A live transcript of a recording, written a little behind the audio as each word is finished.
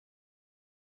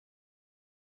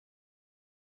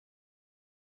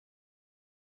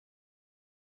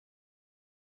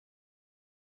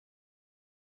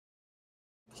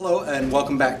Hello and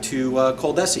welcome back to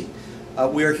Coldesi.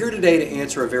 We are here today to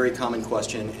answer a very common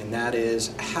question, and that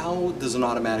is, how does an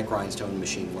automatic rhinestone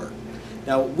machine work?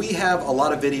 Now, we have a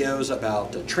lot of videos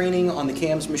about training on the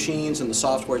CAMS machines and the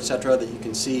software, etc. that you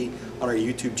can see on our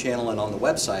YouTube channel and on the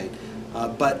website,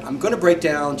 but I'm going to break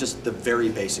down just the very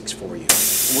basics for you.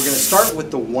 We're going to start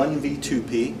with the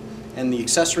 1V-2P and the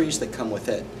accessories that come with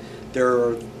it. There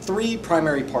are three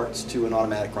primary parts to an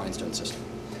automatic rhinestone system.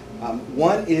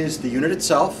 One is the unit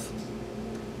itself.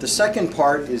 The second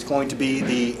part is going to be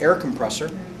the air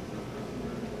compressor.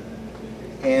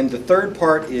 And the third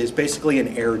part is basically an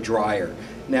air dryer.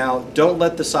 Now, don't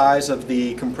let the size of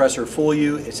the compressor fool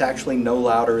you. It's actually no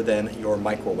louder than your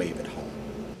microwave at home.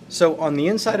 So on the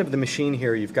inside of the machine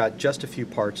here, you've got just a few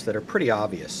parts that are pretty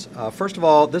obvious. First of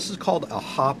all, this is called a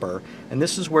hopper, and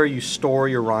this is where you store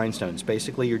your rhinestones.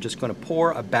 Basically, you're just going to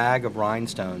pour a bag of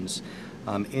rhinestones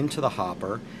into the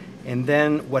hopper. And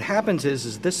then what happens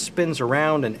is this spins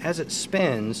around, and as it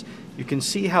spins, you can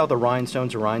see how the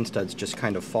rhinestones or rhine studs just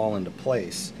kind of fall into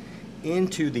place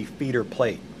into the feeder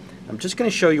plate. I'm just going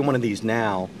to show you one of these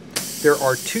now. There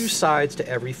are two sides to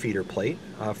every feeder plate.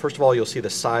 First of all, you'll see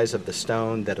the size of the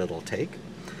stone that it'll take.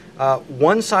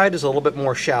 One side is a little bit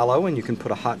more shallow, and you can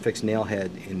put a hot-fix nail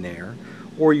head in there.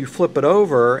 Or you flip it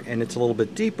over, and it's a little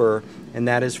bit deeper, and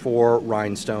that is for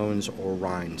rhinestones or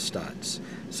rhine studs.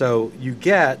 So you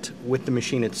get, with the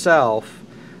machine itself,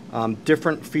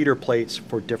 different feeder plates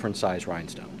for different size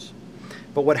rhinestones.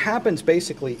 But what happens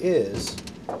basically is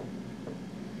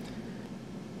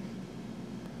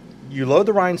you load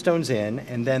the rhinestones in,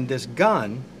 and then this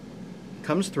gun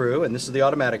comes through, and this is the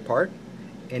automatic part,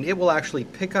 and it will actually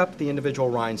pick up the individual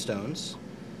rhinestones,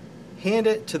 hand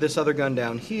it to this other gun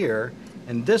down here,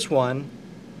 and this one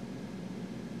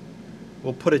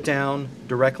will put it down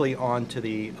directly onto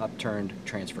the upturned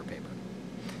transfer paper.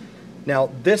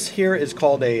 Now, this here is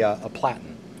called a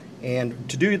Platen, and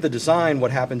to do the design,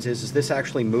 what happens is this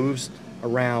actually moves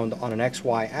around on an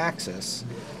XY axis,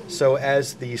 so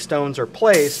as the stones are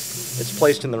placed, it's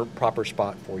placed in the proper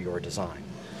spot for your design.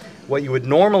 What you would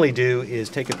normally do is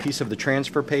take a piece of the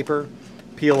transfer paper,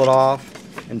 peel it off,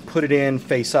 and put it in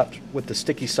face up with the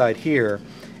sticky side here,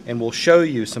 and we'll show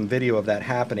you some video of that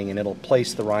happening, and it'll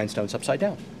place the rhinestones upside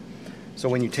down. So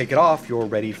when you take it off, you're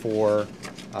ready for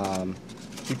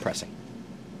heat pressing.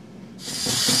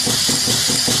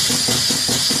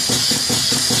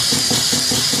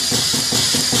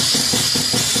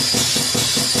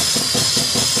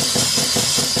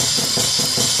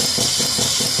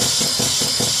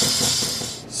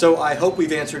 So I hope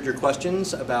we've answered your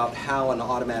questions about how an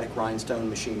automatic rhinestone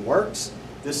machine works.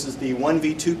 This is the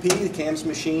 1V-2P, the CAMS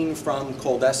machine from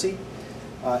Coldesi.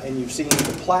 And you've seen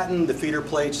the Platen, the feeder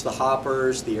plates, the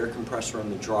hoppers, the air compressor,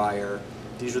 and the dryer.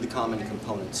 These are the common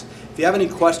components. If you have any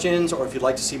questions or if you'd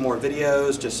like to see more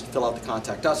videos, just fill out the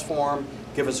Contact Us form,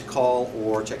 give us a call,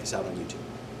 or check us out on YouTube.